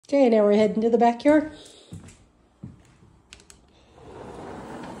Okay, now we're heading to the backyard.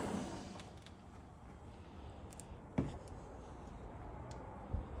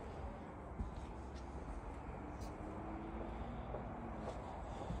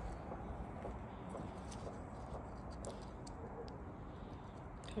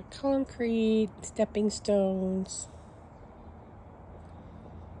 Concrete, stepping stones.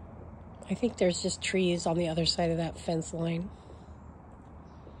 I think there's just trees on the other side of that fence line.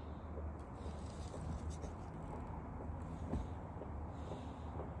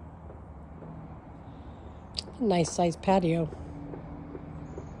 Nice sized patio.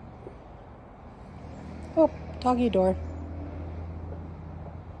 Oh, doggy door.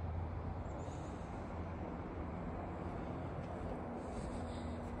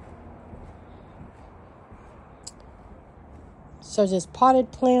 So just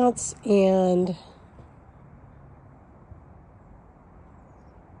potted plants and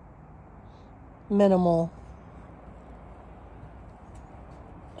minimal,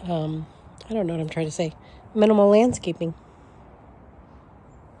 I don't know what I'm trying to say, minimal landscaping.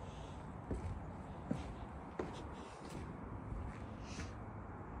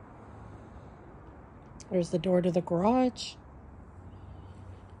 There's the door to the garage.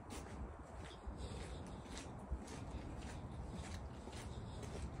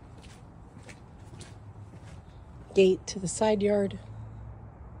 Gate to the side yard.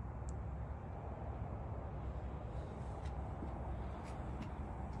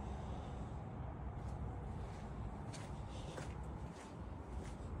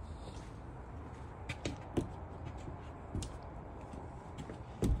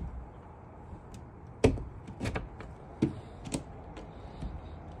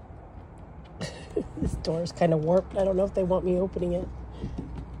 This door is kind of warped. I don't know if they want me opening it.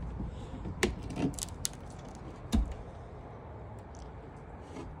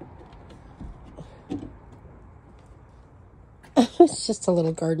 It's just a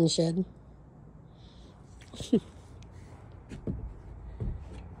little garden shed.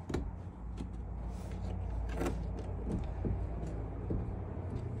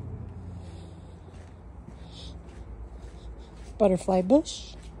 Butterfly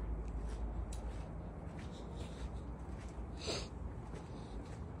bush.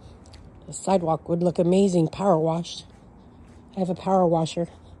 The sidewalk would look amazing power washed. I have a power washer.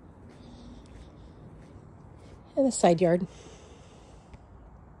 And the side yard.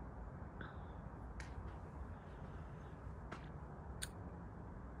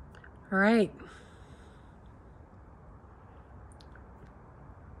 All right.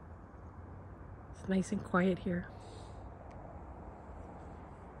 It's nice and quiet here.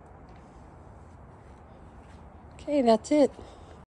 Okay, that's it.